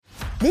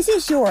This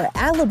is your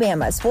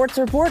Alabama Sports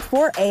Report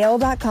for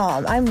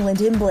AL.com. I'm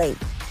Lyndon Blake.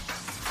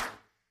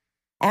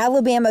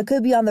 Alabama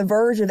could be on the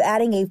verge of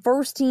adding a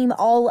first-team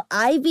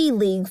All-Ivy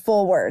League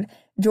forward.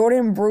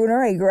 Jordan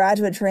Bruner, a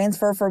graduate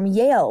transfer from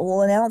Yale,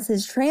 will announce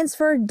his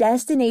transfer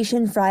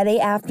destination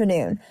Friday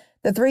afternoon.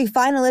 The three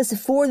finalists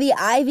for the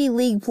Ivy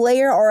League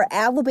player are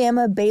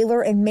Alabama,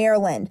 Baylor, and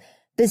Maryland.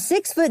 The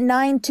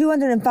 6'9",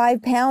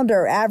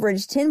 205-pounder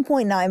averaged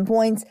 10.9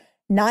 points,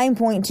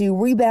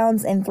 9.2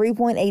 rebounds, and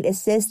 3.8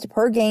 assists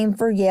per game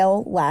for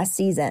Yale last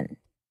season.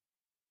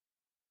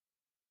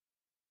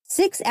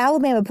 6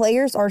 Alabama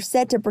players are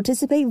set to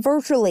participate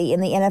virtually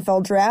in the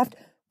NFL Draft,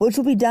 which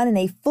will be done in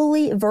a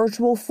fully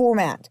virtual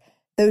format.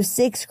 Those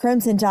 6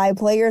 Crimson Tide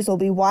players will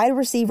be wide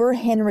receiver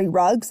Henry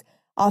Ruggs,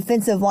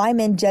 offensive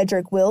lineman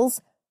Jedrick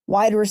Wills,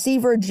 wide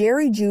receiver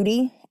Jerry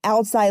Jeudy,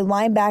 outside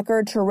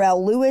linebacker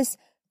Terrell Lewis,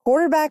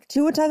 quarterback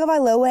Tua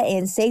Tagovailoa,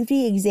 and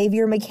safety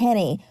Xavier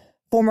McKinney.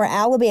 Former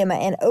Alabama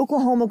and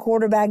Oklahoma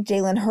quarterback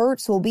Jalen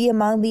Hurts will be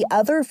among the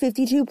other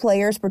 52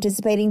 players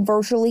participating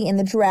virtually in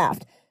the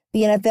draft.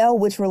 The NFL,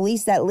 which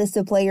released that list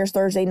of players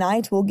Thursday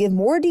night, will give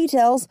more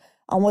details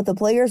on what the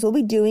players will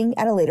be doing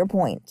at a later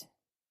point.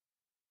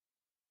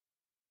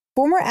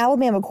 Former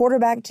Alabama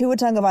quarterback Tua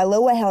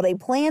Tagovailoa held a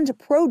planned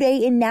pro day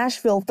in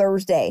Nashville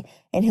Thursday,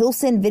 and he'll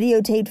send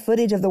videotaped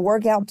footage of the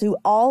workout to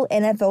all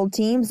NFL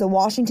teams, the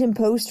Washington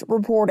Post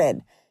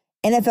reported.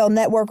 NFL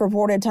Network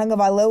reported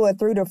Tagovailoa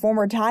threw to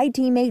former Tide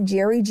teammate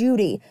Jerry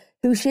Jeudy,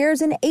 who shares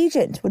an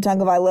agent with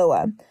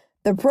Tagovailoa.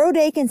 The pro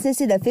day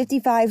consisted of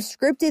 55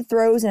 scripted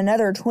throws and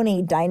another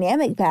 20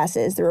 dynamic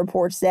passes, the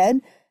report said.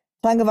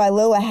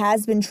 Tagovailoa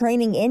has been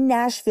training in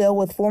Nashville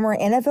with former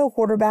NFL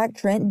quarterback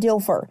Trent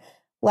Dilfer.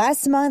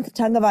 Last month,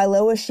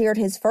 Tagovailoa shared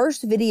his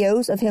first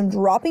videos of him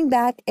dropping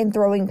back and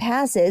throwing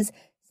passes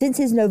since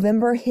his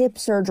November hip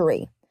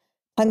surgery.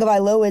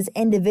 Tagovailoa's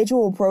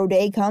individual pro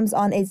day comes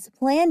on its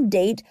planned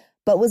date,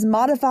 but was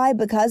modified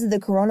because of the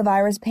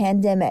coronavirus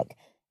pandemic.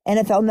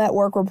 NFL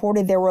Network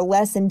reported there were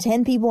less than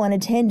 10 people in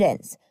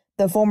attendance.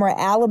 The former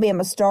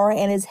Alabama star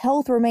and his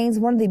health remains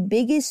one of the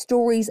biggest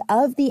stories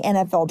of the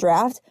NFL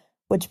Draft,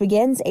 which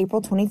begins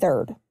April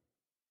 23rd.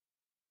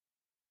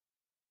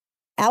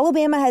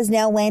 Alabama has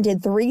now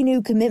landed 3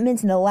 new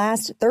commitments in the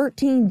last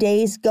 13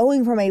 days,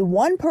 going from a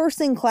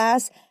 1-person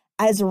class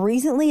as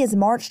recently as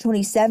March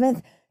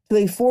 27th to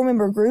a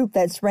 4-member group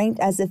that's ranked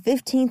as the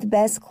 15th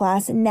best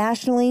class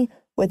nationally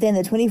within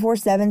the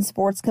 24/7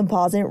 Sports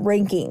Composite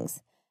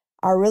rankings.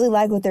 I really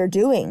like what they're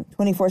doing,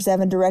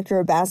 24/7 Director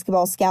of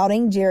Basketball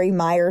Scouting Jerry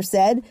Meyer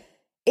said.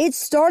 It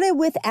started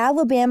with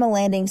Alabama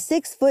landing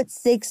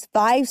 6'6",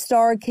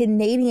 5-star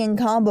Canadian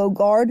combo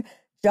guard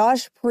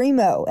Josh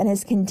Primo and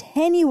has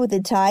continued with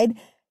the Tide,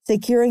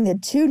 securing the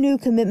 2 new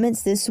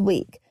commitments this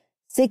week.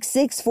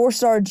 6'6",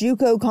 4-star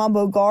JUCO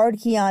combo guard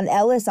Keon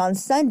Ellis on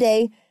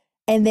Sunday,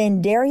 and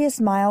then Darius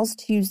Miles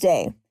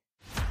Tuesday.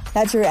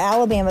 That's your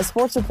Alabama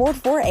Sports Report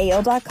for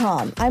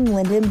AL.com. I'm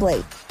Lyndon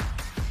Blake.